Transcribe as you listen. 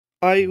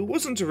I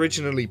wasn't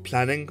originally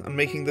planning on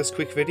making this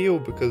quick video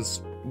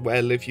because,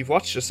 well, if you've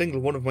watched a single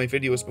one of my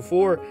videos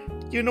before,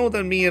 you know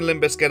that me and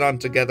Limbus get on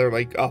together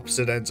like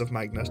opposite ends of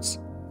magnets.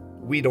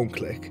 We don't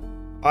click.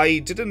 I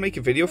didn't make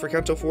a video for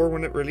Canto 4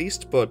 when it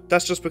released, but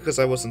that's just because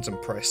I wasn't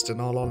impressed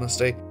in all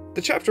honesty.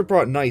 The chapter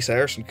brought nice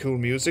art and cool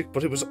music,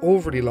 but it was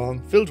overly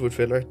long, filled with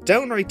filler,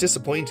 downright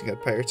disappointing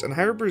at parts, and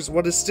harbours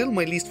what is still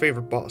my least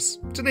favourite boss,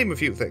 to name a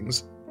few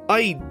things.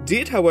 I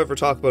did, however,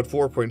 talk about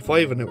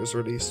 4.5 when it was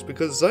released,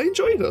 because I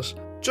enjoyed it.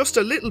 Just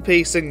a little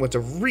pacing went a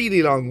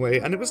really long way,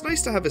 and it was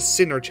nice to have a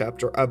Sinner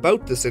chapter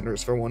about the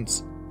sinners for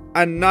once,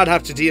 and not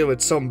have to deal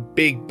with some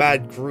big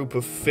bad group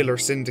of filler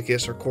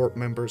syndicate or court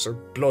members or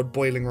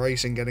blood-boiling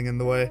writing getting in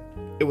the way.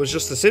 It was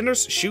just the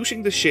sinners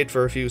shooting the shit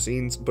for a few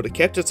scenes, but it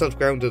kept itself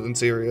grounded and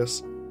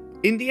serious.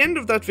 In the end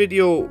of that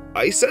video,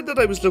 I said that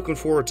I was looking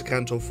forward to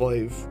Canto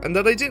 5, and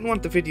that I didn't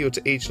want the video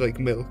to age like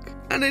milk.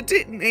 And it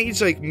didn't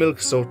age like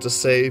milk, so to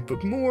say,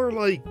 but more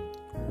like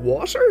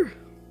water?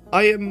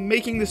 I am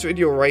making this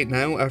video right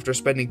now after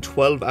spending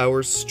 12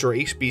 hours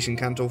straight beating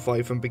Canto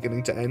 5 from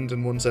beginning to end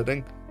in one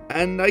sitting,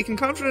 and I can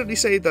confidently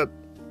say that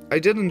I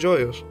did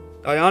enjoy it.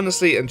 I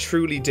honestly and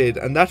truly did,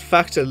 and that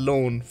fact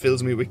alone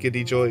fills me with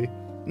giddy joy.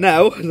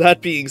 Now,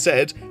 that being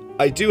said,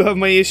 I do have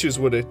my issues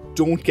with it,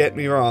 don't get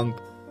me wrong.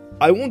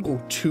 I won't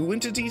go too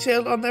into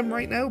detail on them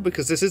right now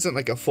because this isn't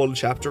like a full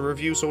chapter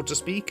review, so to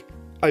speak.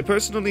 I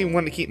personally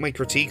want to keep my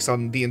critiques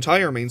on the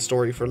entire main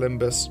story for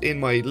Limbus in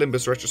my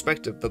Limbus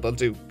retrospective that I'll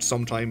do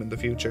sometime in the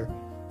future.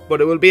 But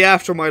it will be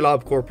after my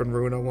LobCorp and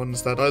Runa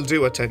ones that I'll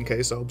do at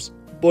 10k subs.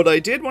 But I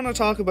did want to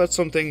talk about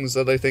some things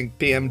that I think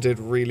PM did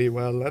really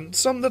well, and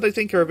some that I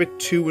think are a bit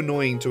too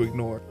annoying to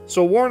ignore.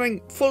 So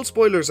warning, full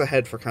spoilers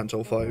ahead for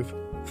Canto 5.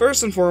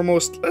 First and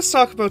foremost, let's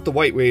talk about the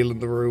white whale in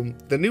the room,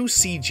 the new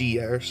CG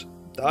art.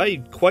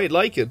 I quite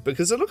like it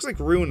because it looks like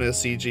Runa's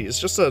CG, it's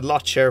just a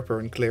lot sharper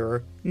and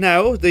clearer.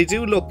 Now, they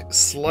do look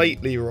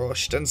slightly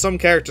rushed, and some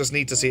characters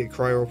need to see a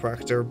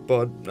chiropractor,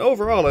 but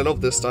overall I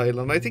love this style,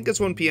 and I think it's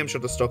one PM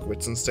should have stuck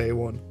with since day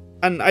one.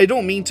 And I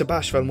don't mean to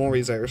bash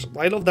Valmori's art,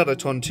 I love that a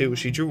ton too,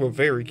 she drew a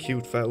very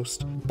cute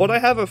Faust. But I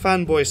have a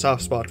fanboy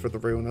soft spot for the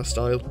Runa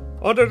style.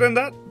 Other than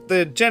that,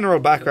 the general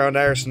background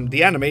art and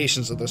the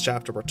animations of this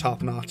chapter were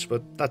top notch,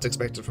 but that's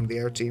expected from the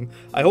art team.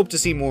 I hope to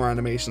see more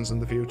animations in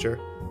the future.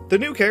 The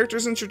new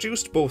characters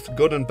introduced, both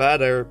good and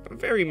bad, are a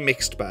very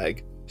mixed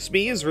bag.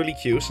 Smee is really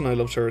cute and I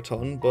loved her a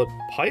ton, but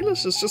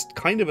Pilot is just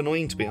kind of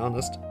annoying to be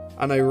honest.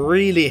 And I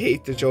really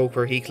hate the joke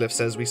where Heathcliff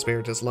says we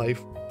spared his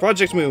life.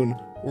 Project Moon,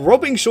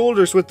 rubbing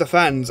shoulders with the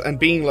fans and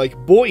being like,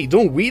 boy,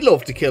 don't we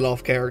love to kill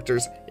off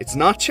characters. It's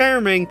not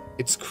charming,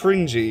 it's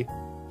cringy.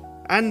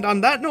 And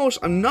on that note,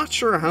 I'm not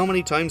sure how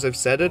many times I've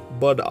said it,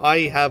 but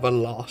I have a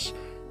lot.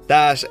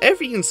 That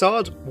Effie and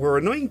Sod were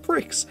annoying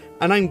pricks,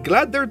 and I'm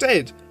glad they're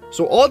dead.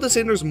 So all the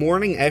sinners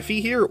mourning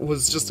Effie here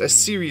was just a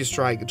serious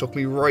drag, it took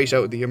me right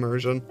out of the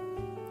immersion.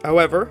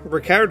 However,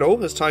 Ricardo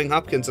is tying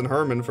Hopkins and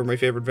Herman for my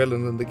favourite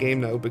villain in the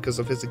game now because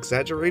of his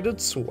exaggerated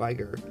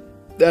swagger.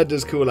 That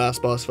is cool ass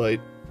boss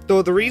fight.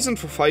 Though the reason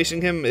for fighting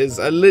him is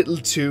a little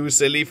too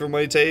silly for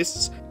my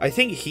tastes, I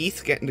think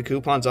Heath getting the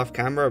coupons off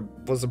camera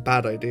was a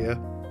bad idea.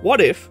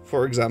 What if,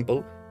 for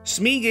example,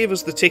 Smee gave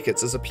us the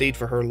tickets as a plead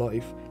for her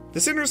life?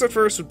 The sinners at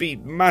first would be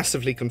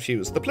massively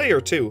confused, the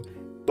player too.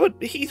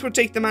 But Heath would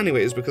take them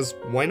anyways, because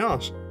why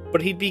not?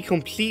 But he'd be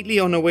completely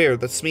unaware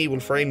that Smee will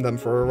frame them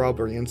for a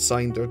robbery and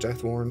sign their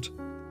death warrant.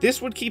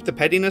 This would keep the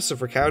pettiness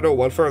of Ricardo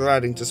while further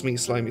adding to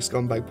Smee's slimy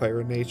scumbag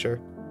pirate nature.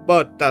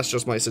 But that's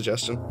just my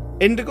suggestion.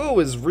 Indigo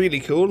is really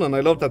cool, and I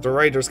love that the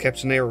writers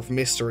kept an air of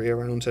mystery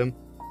around him.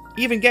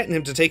 Even getting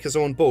him to take his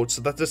own boat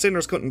so that the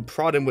sinners couldn't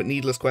prod him with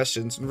needless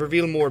questions and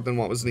reveal more than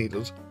what was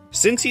needed.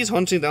 Since he's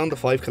hunting down the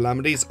 5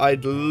 calamities,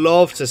 I'd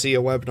love to see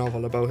a web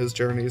novel about his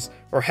journeys.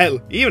 Or hell,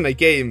 even a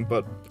game,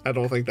 but I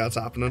don't think that's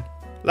happening.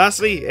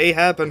 Lastly,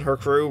 Ahab and her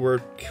crew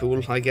were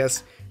cool, I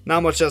guess.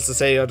 Not much else to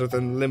say other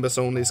than Limbus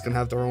onlys can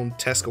have their own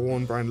Tesco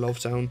own brand Love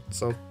Town,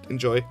 so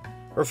enjoy.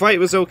 Her fight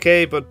was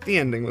okay, but the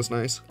ending was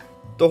nice.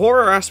 The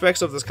horror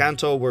aspects of this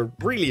canto were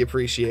really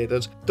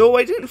appreciated. Though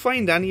I didn't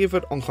find any of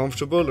it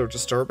uncomfortable or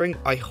disturbing,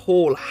 I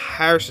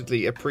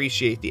wholeheartedly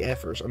appreciate the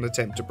effort and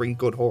attempt to bring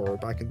good horror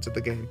back into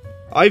the game.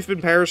 I've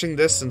been parroting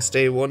this since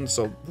day one,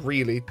 so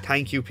really,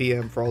 thank you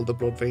PM for all the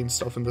blood vein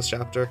stuff in this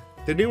chapter.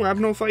 The new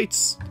Abno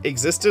fights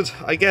existed,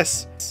 I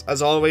guess.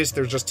 As always,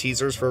 they're just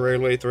teasers for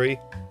Railway 3.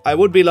 I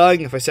would be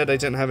lying if I said I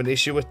didn't have an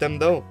issue with them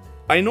though.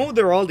 I know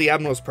they're all the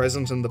Abnos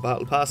present in the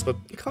battle pass, but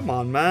come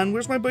on man,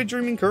 where's my boy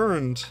Dreaming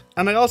Current?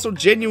 And I also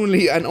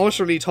genuinely and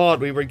utterly thought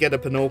we would get a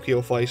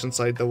Pinocchio fight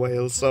inside the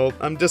whales, so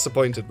I'm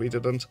disappointed we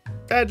didn't.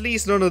 At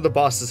least none of the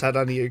bosses had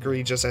any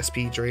egregious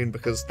SP drain,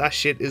 because that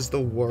shit is the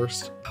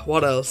worst.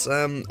 What else?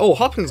 Oh,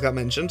 Hopkins got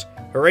mentioned.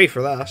 Hooray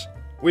for that.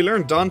 We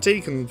learned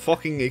Dante can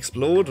fucking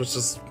explode, which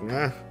is,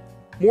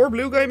 More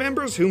Blue Guy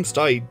members whom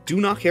I do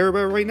not care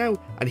about right now,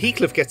 and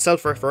Heathcliff gets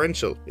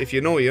self-referential. If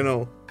you know, you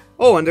know.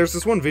 Oh, and there's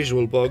this one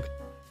visual bug.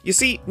 You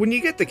see, when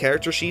you get the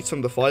character sheets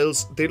from the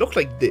files, they look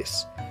like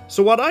this.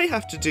 So what I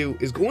have to do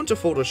is go into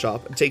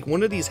Photoshop and take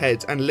one of these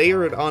heads and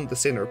layer it on the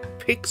center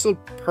pixel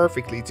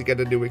perfectly to get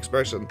a new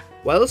expression.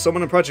 Well,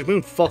 someone in Project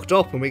Moon fucked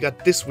up and we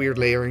got this weird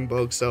layering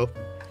bug, so...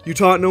 You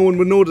thought no one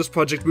would notice,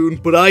 Project Moon,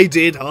 but I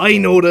did, I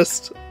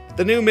noticed!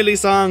 The new Millie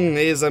song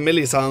is a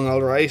Millie song,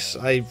 alright.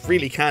 I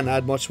really can't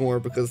add much more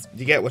because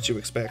you get what you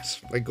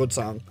expect. A good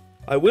song.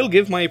 I will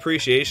give my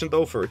appreciation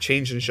though for a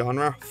change in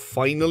genre,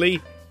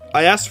 finally.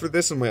 I asked for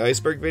this in my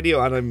iceberg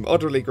video and I'm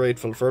utterly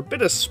grateful for a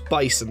bit of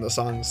spice in the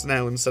songs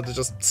now instead of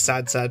just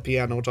sad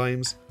piano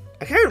times.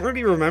 I can't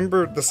really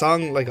remember the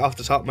song like off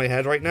the top of my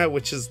head right now,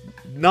 which is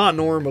not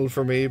normal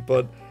for me,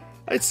 but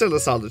it's still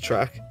a solid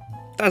track.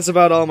 That's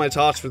about all my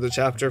thoughts for the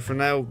chapter for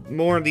now,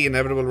 more in the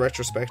inevitable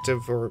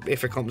retrospective or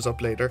if it comes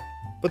up later.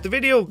 But the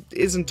video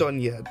isn't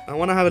done yet, I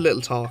want to have a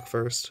little talk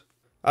first.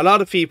 A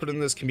lot of people in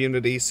this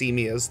community see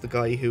me as the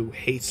guy who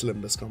hates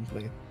Limbus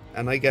Company,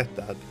 and I get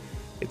that.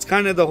 It's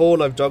kind of the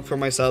hole I've dug for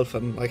myself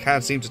and I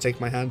can't seem to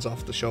take my hands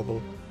off the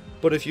shovel.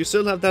 But if you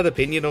still have that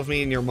opinion of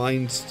me in your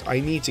mind, I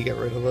need to get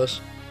rid of it.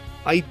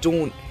 I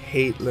don't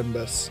hate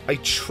Limbus. I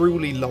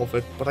truly love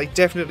it, but I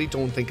definitely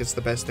don't think it's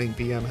the best thing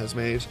PM has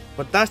made.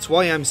 But that's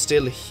why I'm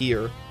still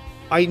here.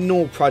 I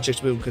know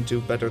Project Moon can do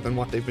better than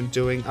what they've been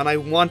doing, and I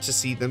want to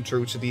see them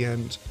through to the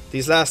end.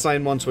 These last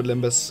 9 months with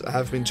Limbus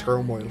have been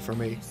turmoil for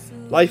me.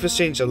 Life has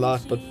changed a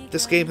lot, but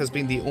this game has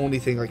been the only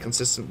thing I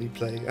consistently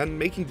play, and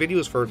making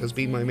videos for it has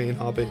been my main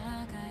hobby.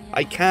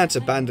 I can't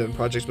abandon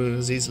Project Moon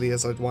as easily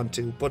as I'd want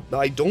to, but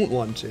I don't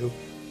want to.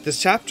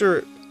 This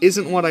chapter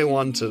isn't what I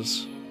wanted,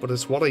 but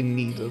it's what I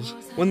needed.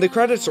 When the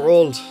credits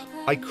rolled,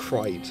 I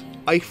cried.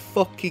 I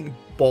fucking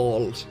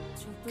bawled.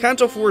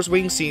 Canto 4's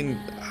wing scene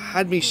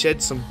had me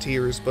shed some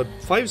tears, but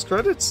 5's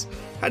credits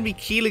had me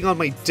keeling on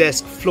my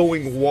desk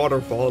flowing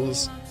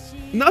waterfalls.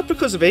 Not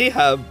because of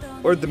Ahab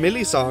or the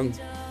Millie song,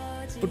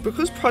 but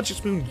because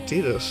Project Moon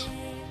did it.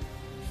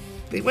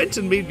 They went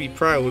and made me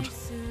proud.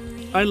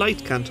 I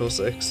liked Canto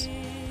 6,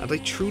 and I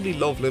truly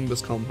love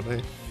Limbus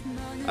Company.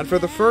 And for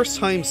the first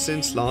time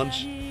since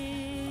launch,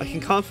 I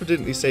can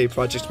confidently say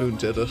Project Moon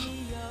did it.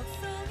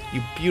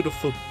 You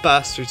beautiful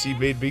bastards, you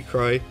made me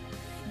cry.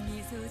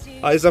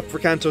 Eyes up for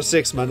Canto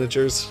 6,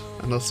 managers,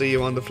 and I'll see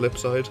you on the flip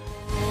side.